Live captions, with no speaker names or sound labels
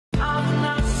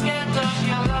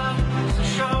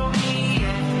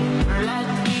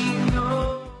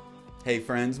Hey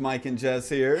friends, Mike and Jess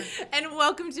here. And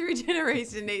welcome to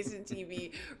Regeneration Nation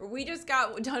TV, where we just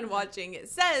got done watching, it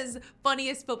says,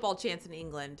 funniest football chants in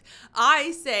England. I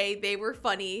say they were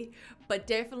funny, but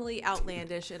definitely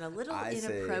outlandish and a little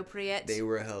inappropriate. They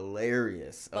were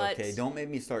hilarious. But okay, don't make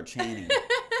me start chanting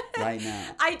right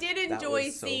now. I did enjoy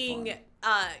seeing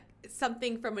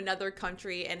something from another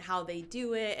country and how they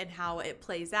do it and how it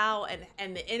plays out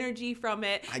and the energy from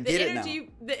it.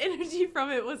 The energy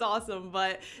from it was awesome,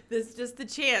 but just the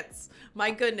chants. My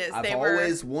goodness, I've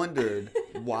always wondered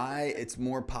why it's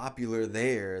more popular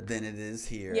there than it is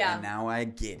here. Yeah. And now I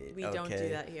get it. We don't do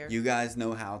that here. You guys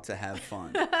know how to have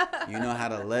fun. You know how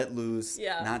to let loose,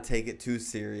 not take it too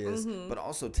serious, but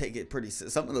also take it pretty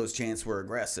serious. Some of those chants were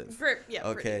aggressive. Pretty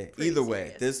Either way,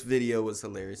 serious. this video was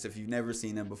hilarious. If you've never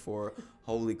seen it before,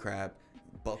 holy crap,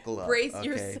 buckle up. Brace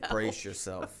yourself. Brace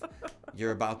yourself.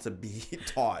 You're about to be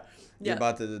taught. You're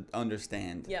about to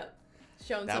understand. Yep.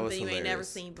 Shown something you ain't never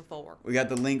seen before. We got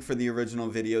the link for the original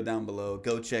video down below.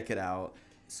 Go check it out.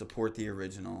 Support the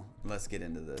original. Let's get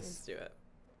into this. Let's do it.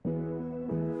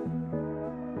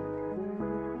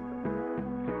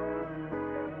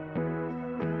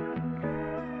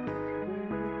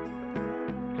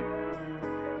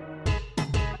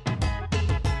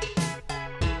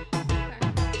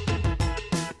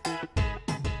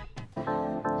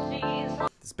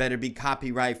 This better be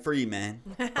copyright free, man.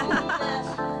 Is it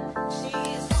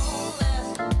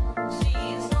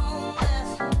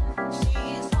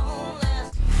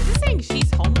saying she's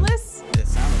homeless? It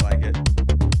sounded like it.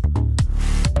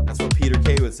 That's what Peter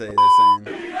Kay would say. They're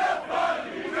saying.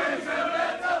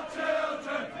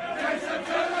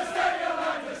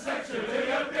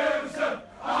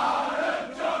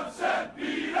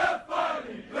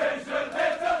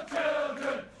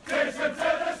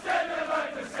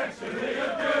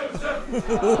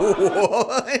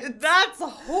 What? That's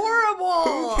horrible.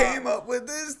 Who came up with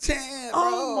this chant, bro?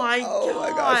 Oh my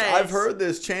gosh. I've heard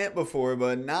this chant before,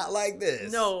 but not like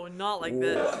this. No, not like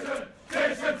this.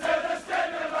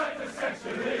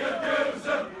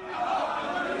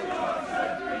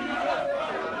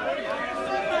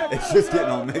 It's just getting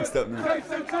all mixed up now.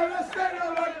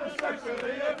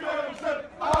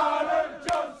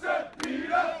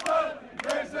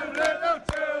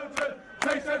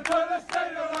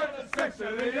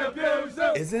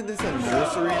 Isn't this a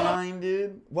nursery rhyme,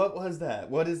 dude? What was that?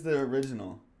 What is the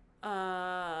original?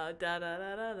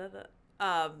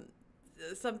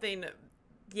 Something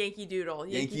Yankee Doodle.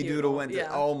 Yankee Doodle went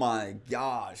to, oh my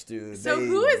gosh, dude. So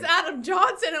who is Adam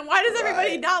Johnson and why does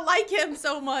everybody not like him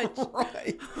so much?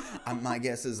 Right. My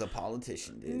guess is a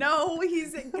politician, dude. No,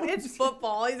 it's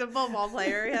football. He's a football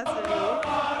player. He has to be.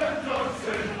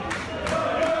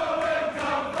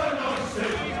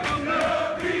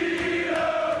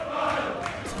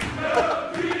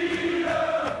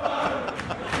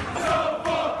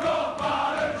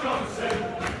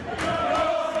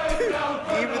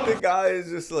 The guy is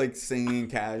just like singing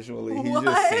casually. He's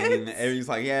just singing. He's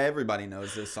like, yeah, everybody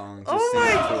knows this song. Just oh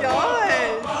my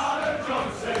gosh.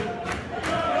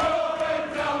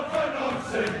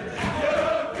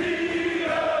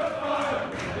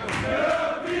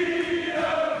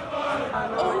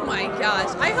 Oh my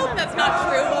gosh. I hope that's not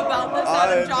true about this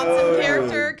Adam Johnson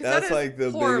character. That's that is like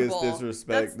the horrible. biggest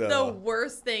disrespect, That's the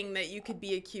worst thing that you could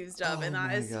be accused of, and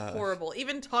that is horrible.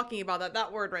 Even talking about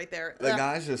that word right there. The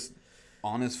guy's just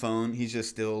on his phone. He's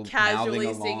just still casually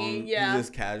mouthing singing. along. Yeah. He's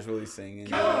just casually singing.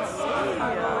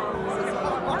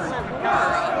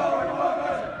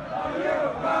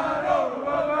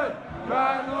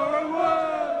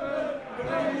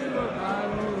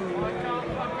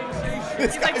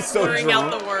 This He's like slurring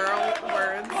out the words.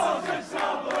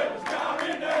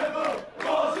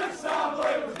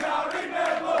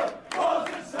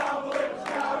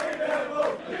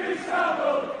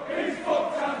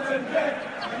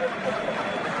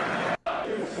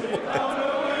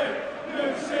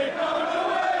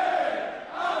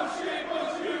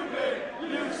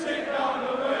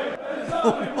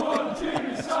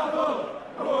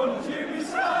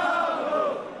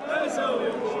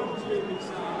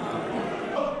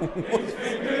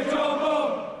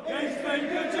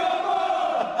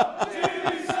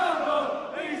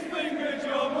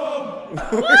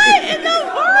 What in the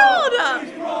world?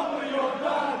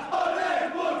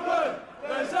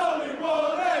 There's only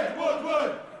one Ed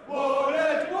Woodward.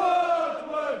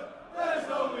 There's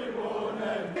only one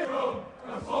Ed. Drum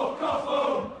and fuck off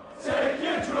home. Take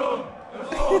your drum and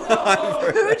fuck off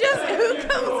home. Who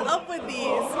comes up with these?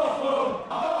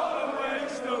 What a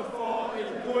waste of 40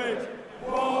 quid.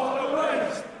 What a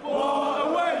waste. What a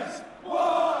waste.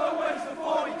 What a waste of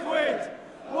 40 quid.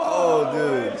 Oh,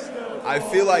 dude. I I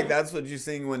feel like that's what you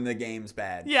sing when the game's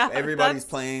bad. Yeah. Everybody's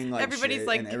playing like everybody's shit,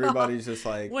 like, and everybody's just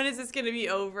like, when is this gonna be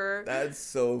over? That's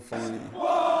so funny.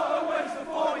 What a waste of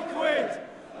 40 quid!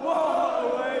 What a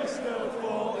waste of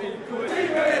 40 quid!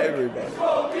 Everybody.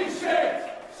 Fucking shit!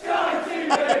 Sky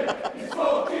TV! It's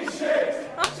fucking shit!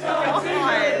 Sky TV!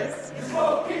 It's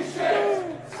fucking shit!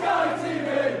 Sky TV!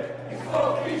 It's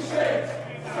fucking shit!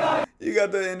 You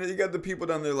got the people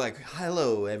down there like,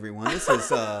 hello everyone, this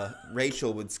is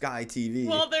Rachel with Sky TV.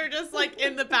 Well, they're just like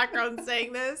in the background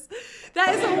saying this.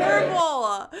 That is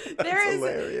horrible. That's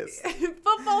hilarious.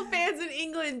 Football fans in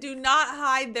England do not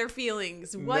hide their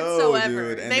feelings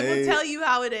whatsoever. No, dude. They will tell you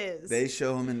how it is. They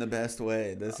show them in the best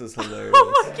way. This is hilarious.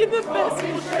 Oh my, in the best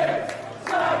way.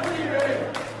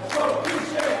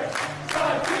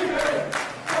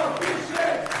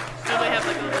 So they have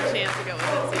like a little chance to go with it,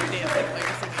 so you're dancing like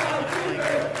a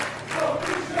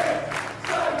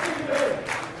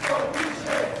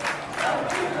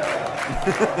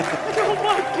oh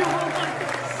my god!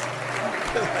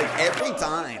 Like every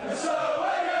time.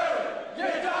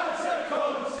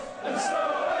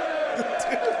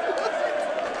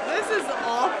 This is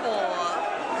awful.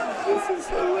 This is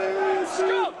hilarious.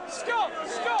 Stop! Stop!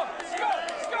 Stop! Stop!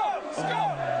 Stop!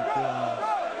 Stop!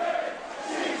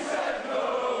 She said no.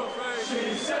 She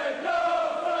said no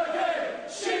again.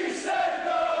 She said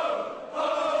no.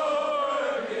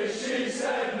 Oh, again. She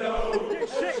said no.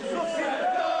 She said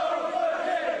no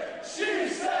again. She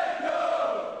said no.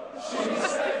 She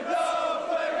said no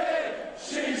again.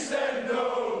 She said no.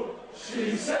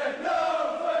 She said no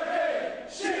again.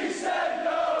 She said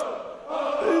no.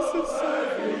 This is so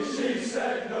funny. She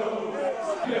said no.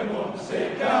 Your mum,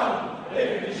 sit down.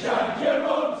 Baby shark, your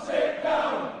mum, sit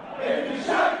down. Baby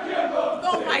shark, your mum.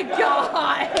 Oh my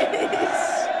gosh!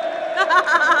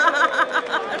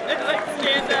 They're like,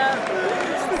 stand up.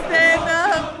 Stand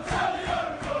up.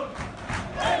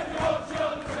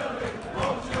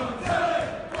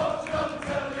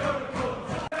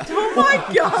 Oh my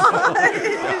gosh!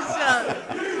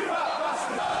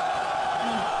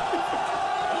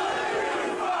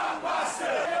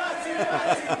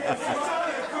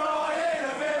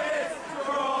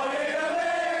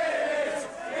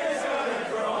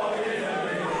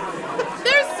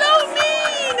 They're so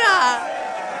mean!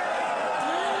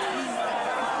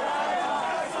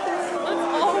 Let's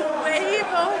all wave.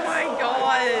 Oh my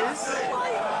gosh.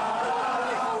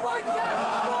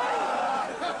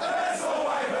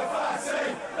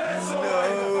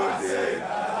 no, dude.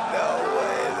 No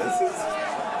way.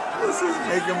 This is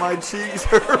making my cheeks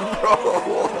hurt, bro.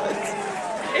 What?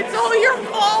 It's all your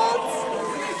fault.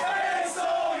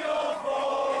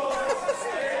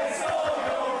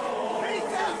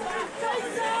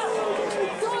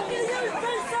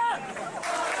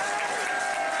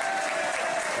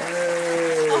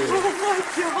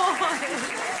 Oh my god.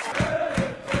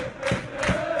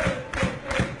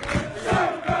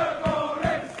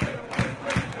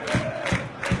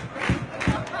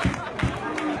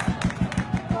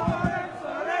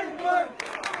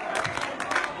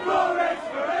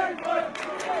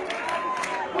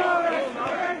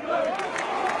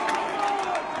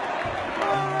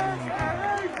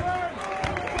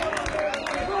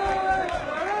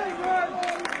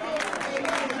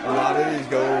 A lot of these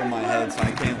go over my head, so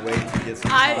I can't wait to get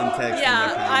some context.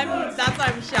 That's why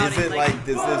I'm shouting. Is it like,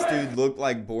 does this dude look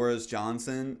like Boris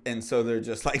Johnson? And so they're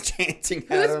just like chanting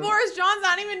at him? Who's Boris Johnson?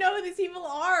 I don't even know who these people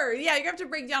are. Yeah, you have to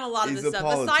break down a lot of this stuff.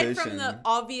 Aside from the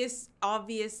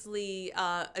obviously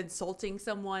insulting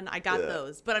someone, I got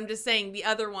those. But I'm just saying the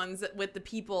other ones with the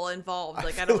people involved.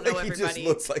 Like I don't know everybody. He just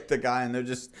looks like the guy, and they're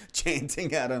just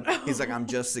chanting at him. He's like, "I'm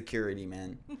just security,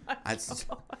 man."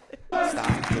 Stop,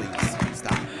 please,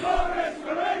 stop.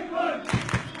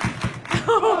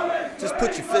 Just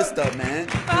put your fist up, man.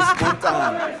 Just one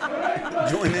time.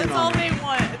 Join in on it. They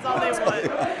want. It's all they want.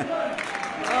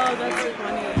 Oh, that's so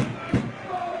funny.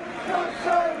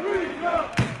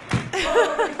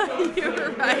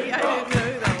 You're right. I didn't know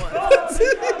who that was.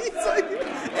 It's like,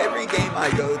 every game I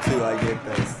go to, I get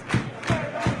this.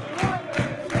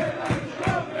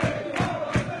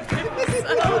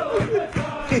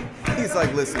 He's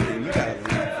like, listen, man, you gotta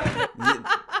leave.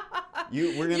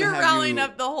 You're rallying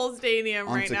up the whole stadium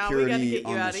right now. We gotta get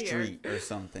you out of here. Street or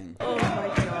something. Oh my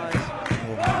gosh.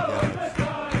 Oh my gosh.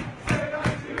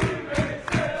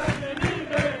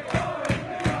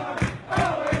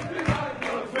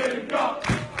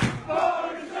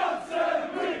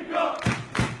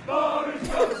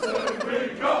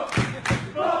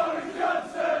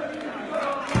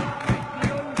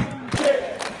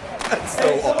 That's so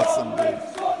awesome, dude.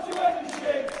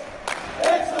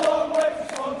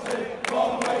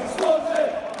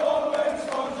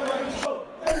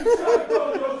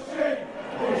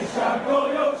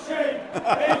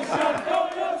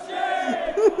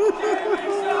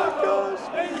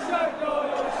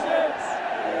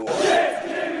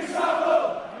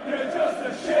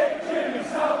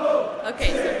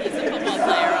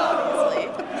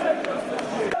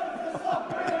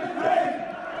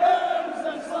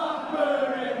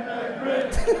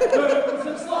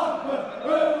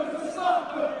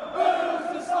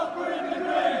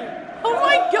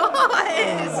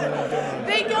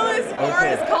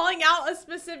 just calling out a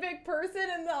specific person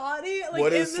in the audience. Like,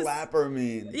 what does slapper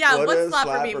mean? Yeah, what's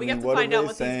slapper mean? We have to find out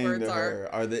what these words are.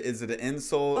 Is it an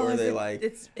insult or are they like?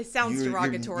 It sounds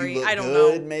derogatory. You look I don't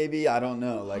good, know. Maybe I don't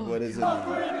know. Like, what is it?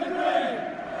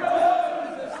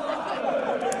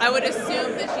 I would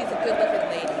assume that she's a good-looking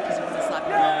lady because you want to slap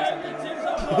your mom or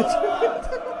something.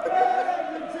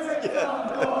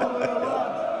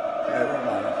 Never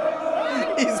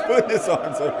mind. He's putting his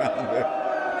arms around her.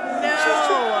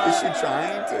 No. Is she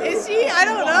trying to? Is she? I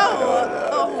don't know.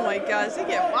 Oh my gosh, they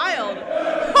get wild.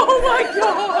 Oh my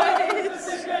gosh. Dude,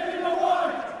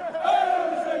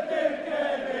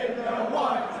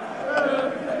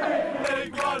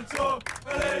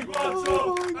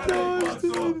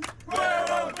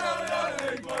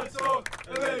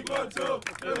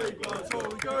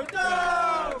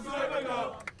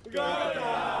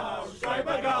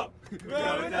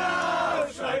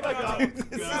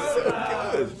 this is so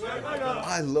good.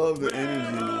 I love the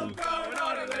energy, man.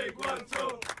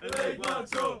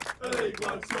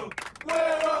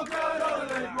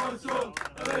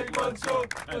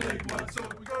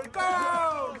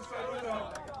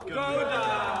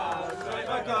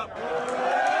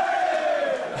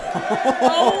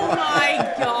 Oh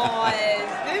my gosh.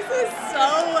 This is so...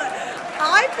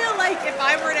 I feel like if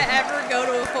I were to ever go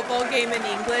to a football game in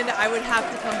England, I would have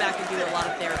to come back and do a lot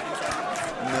of therapy sessions.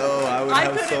 No, I would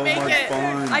have so much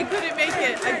fun. I couldn't make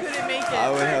it. I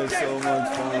would have so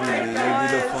much fun, man. It would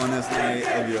be the funnest night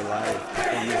of your life.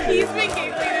 He's been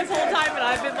giggling this whole time, and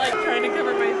I've been like trying to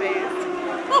cover my face.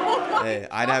 Hey,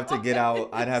 I'd have to get out.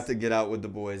 I'd have to get out with the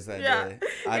boys that day.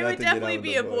 It would definitely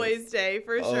be a boys' day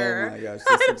for sure. Oh my gosh,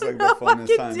 this looks like the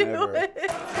funnest time ever.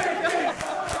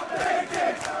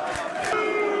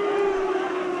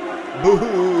 Boo! Oh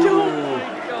my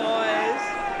gosh.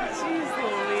 Jeez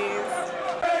Louise.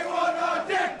 We want our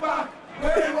dick back! We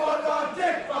want our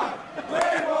dick back! We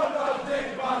want our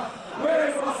dick back! We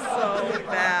want So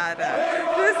bad.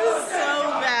 This is so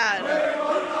bad.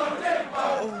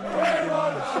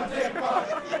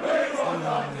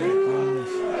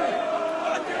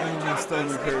 Oh my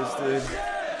stomach hurts, dude.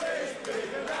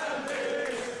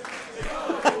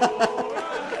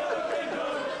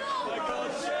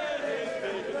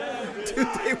 Dude,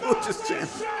 they will just chant.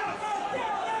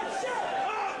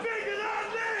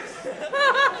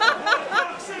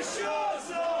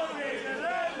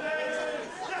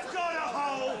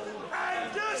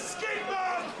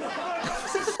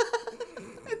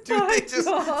 Dude, they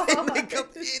make up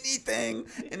anything,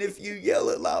 and if you yell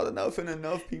it loud enough and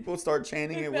enough people start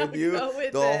chanting it with you,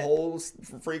 the whole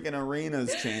freaking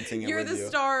arena's chanting it with you. You're the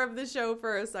star of the show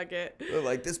for a second. They're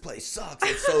like, this place sucks.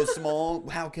 It's so small.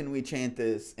 How can we chant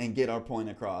this and get our point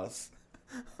across?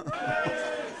 Let's go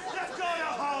to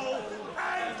hole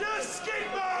and just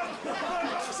skip up.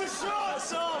 It's a short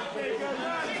song, bigger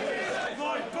than this.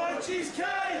 My Bunchie's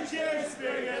cage is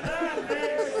bigger than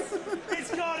this.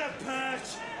 It's got a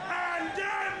perch and a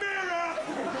mirror.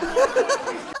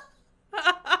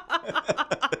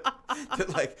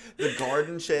 Like, the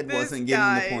garden shed wasn't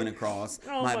getting the point across.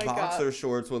 My boxer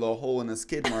shorts with a hole and a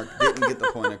skid mark didn't get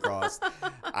the point across.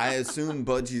 I assume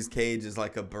Budgie's cage is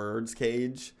like a bird's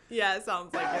cage. Yeah, it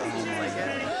sounds like it.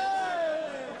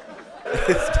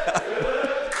 It's got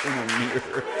in a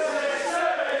mirror.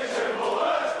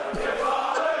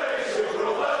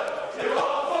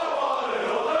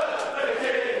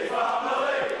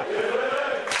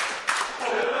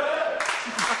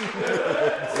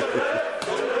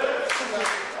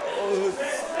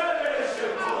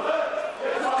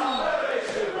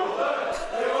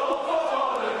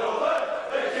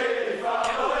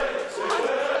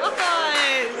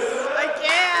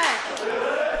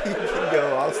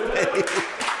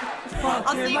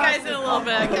 I'll see you guys in a little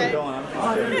bit, okay? No,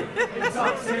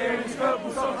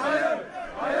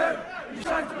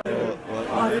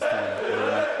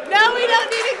 we don't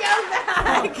need to go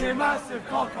back. Massive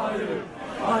cock, are you?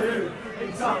 Are you?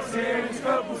 Intoxicating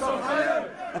purple song, are you?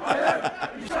 Are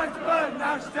you? You tried to burn,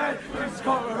 now she's dead. Prince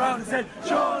got around and said,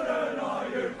 Jordan, are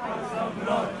you?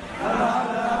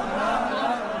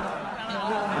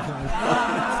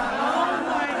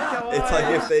 It's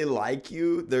like if they like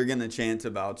you, they're going to chant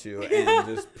about you and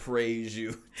just praise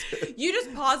you. You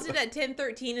just paused it at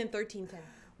 10:13 and 13:10.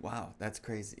 Wow, that's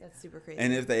crazy. That's super crazy.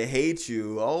 And if they hate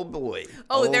you, oh boy.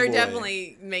 Oh, they're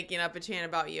definitely making up a chant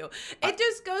about you. It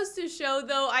just goes to show,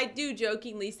 though, I do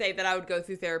jokingly say that I would go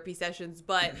through therapy sessions,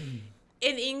 but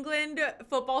in England,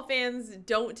 football fans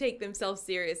don't take themselves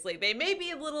seriously. They may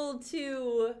be a little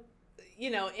too,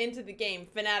 into the game,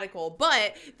 fanatical,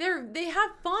 but they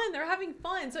have fun. They're having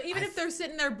fun. So even if they're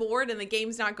sitting there bored and the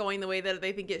game's not going the way that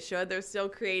they think it should, they're still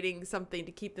creating something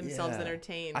to keep themselves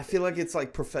entertained. I feel like it's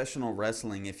like professional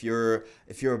wrestling. If you're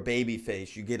a baby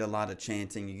face, you get a lot of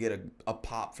chanting. You get a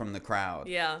pop from the crowd.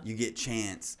 Yeah. You get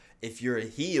chants. If you're a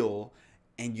heel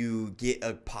and you get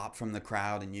a pop from the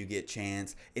crowd and you get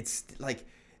chants, it's like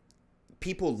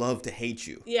people love to hate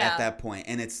you at that point,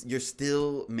 and you're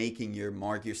still making your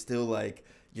mark. You're still a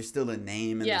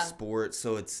name in the sport,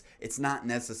 so it's not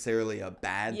necessarily a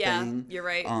bad thing. You're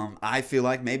right. I feel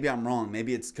like maybe I'm wrong.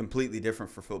 Maybe it's completely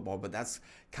different for football, but that's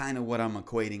kind of what I'm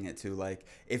equating it to. Like,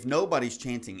 if nobody's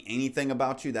chanting anything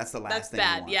about you, that's the last thing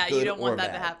bad. you want. Yeah, Good you don't want or that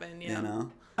to bad, happen. You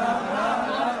know.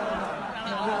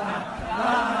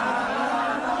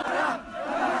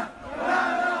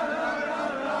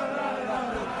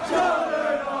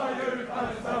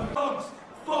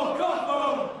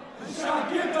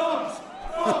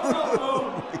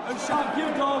 And shank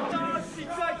your dog. Does she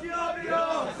take it up the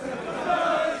arse?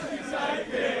 Does she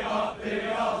take it up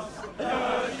the arse?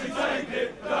 Does she take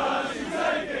it? Does she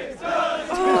take it? Does she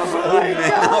oh my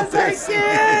gosh, I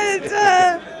can't!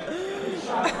 He's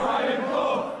Brian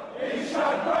Clough. He's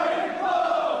Brian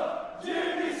Clough.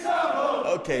 Jimmy Savile.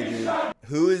 Okay, dude.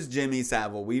 Who is Jimmy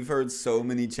Savile? We've heard so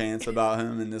many chants about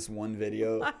him in this one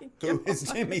video. Who is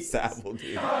Jimmy Savile, dude?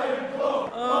 We've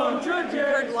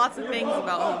heard lots of things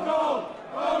about him.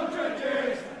 100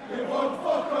 years, you won't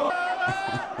fuck off.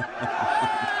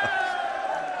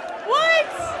 What?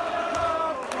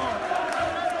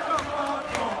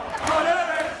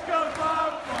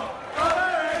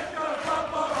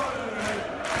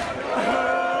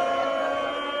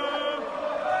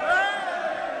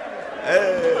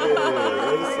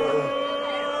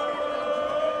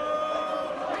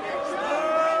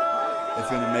 It's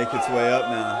gonna make its way up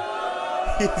now.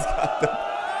 He's got the.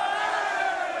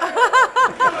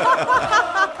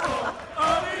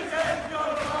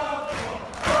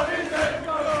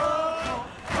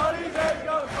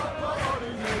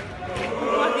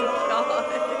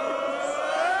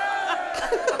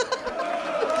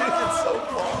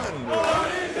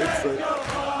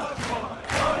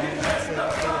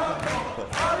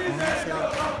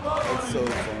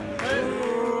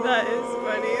 That is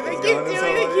funny. They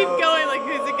keep going. Like,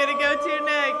 who's it gonna go to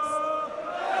next?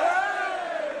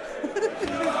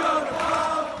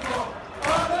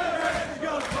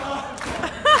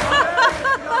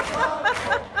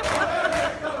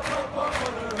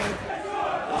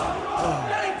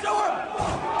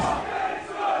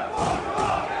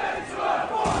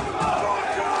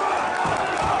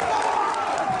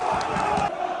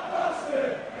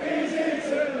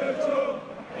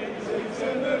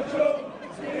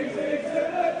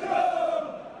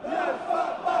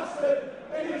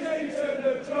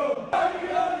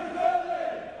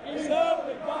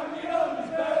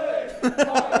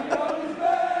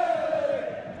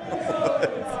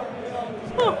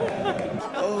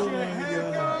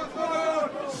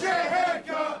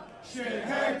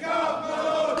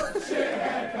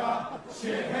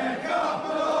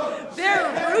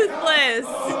 They're ruthless.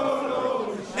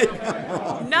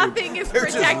 Nothing is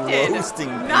protected. Nothing is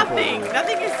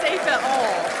safe at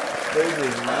all. They're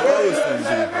just roasting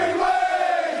people.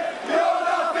 You're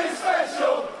nothing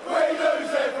special. We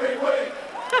lose every week.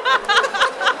 You're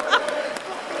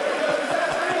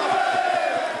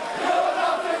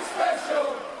nothing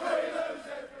special. We lose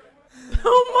every week.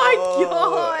 Oh my god.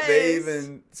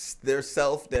 They're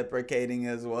self-deprecating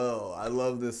as well. I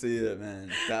love to see it,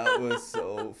 man. That was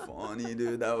so funny,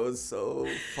 dude. That was so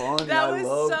funny. I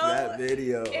loved that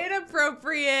video.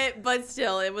 Inappropriate, but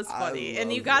still, it was funny.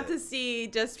 And you got to see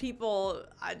just people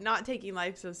not taking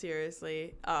life so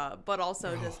seriously, but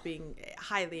also just being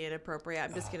highly inappropriate.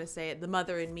 I'm just going to say it. The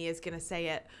mother in me is going to say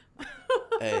it.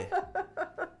 Hey.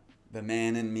 The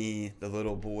man in me, the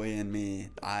little boy in me,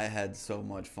 I had so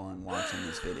much fun watching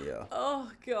this video. Oh,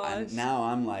 gosh. Now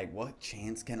I'm like, what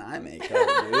chants can I make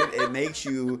up, dude? It makes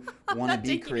you want to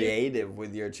be creative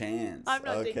with your chants. I'm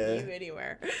not taking you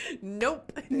anywhere.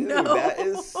 Nope. Dude, no. That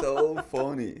is so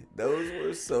funny. Those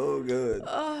were so good.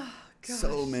 Oh, gosh.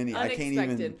 So many. Unexpected. I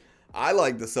can't even. I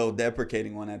like the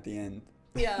self-deprecating one at the end.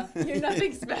 Yeah, you're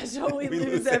nothing special. We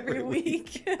lose every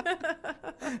week. Dude,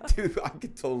 I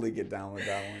could totally get down with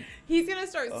that one. He's going to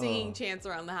start singing chants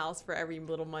around the house for every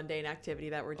little mundane activity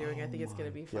that we're doing. I think it's going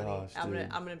to be funny. Gosh, I'm going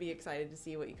to be excited to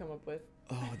see what you come up with.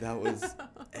 Oh, that was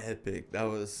epic. That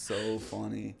was so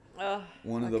funny.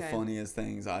 One of the funniest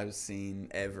things I've seen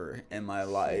ever in my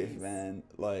life, man.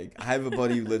 Like, I have a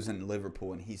buddy who lives in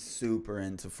Liverpool, and he's super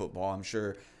into football. I'm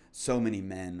sure so many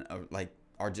men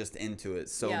are just into it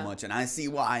so much, and I see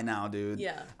why now, dude.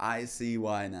 Yeah. I see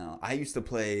why now. I used to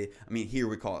play, I mean, here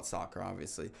we call it soccer,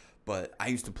 obviously, but I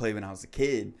used to play when I was a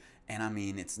kid, and I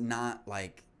mean, it's not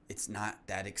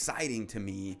that exciting to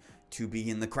me to be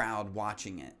in the crowd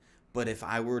watching it. But if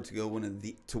I were to go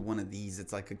to one of these,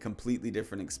 it's like a completely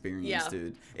different experience,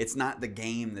 dude. It's not the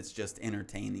game that's just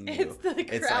entertaining you.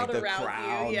 It's the crowd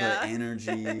around you, the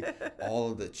energy,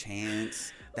 all of the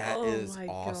chants. That is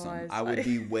awesome. I would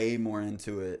be way more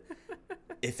into it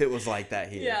if it was like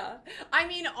that here. Yeah. I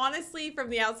mean, honestly, from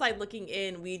the outside looking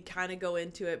in, we'd kind of go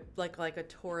into it like a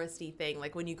touristy thing.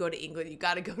 Like when you go to England, you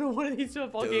got to go to one of these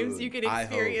football games so you can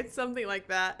experience something like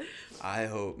that. I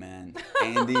hope, man.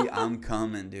 Andy, I'm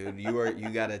coming, dude. You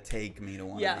got to take me to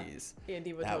one of these.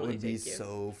 Andy would totally take you. That would be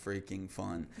so freaking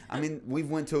fun. I mean,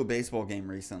 we've went to a baseball game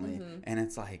recently, and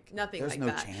it's like, there's no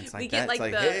chance like that. It's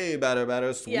like, hey,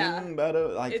 batter, swing, batter.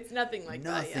 Like, it's nothing like that.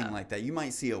 Nothing like that. You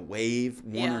might see a wave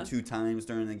one or two times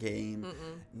during the game.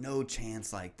 No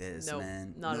chance like this,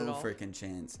 man. Not at all. No freaking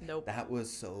chance. Nope. That was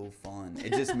so fun.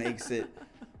 It just makes it.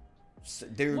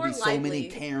 There would be so many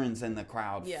Karens in the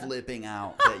crowd flipping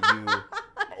out that you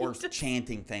or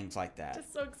chanting things like that.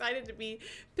 Just so excited to be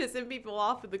pissing people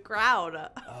off in the crowd.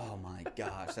 Oh my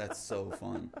gosh, that's so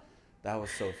fun. That was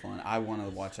so fun. I want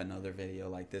to watch another video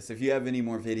like this. If you have any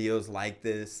more videos like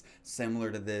this, similar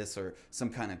to this, or some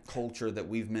kind of culture that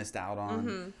we've missed out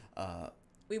on,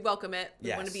 we welcome it. We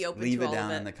want to be open leave to it all down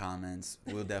of it. in the comments.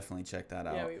 We'll definitely check that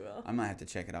out. Yeah, we will. I might have to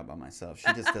check it out by myself.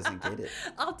 She just doesn't get it.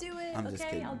 I'll do it. I'm just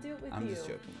kidding. I'll do it with you. I'm just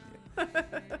joking with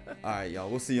you. All right, y'all.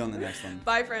 We'll see you on the next one.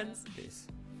 Bye, friends. Peace.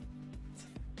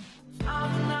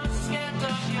 I'm not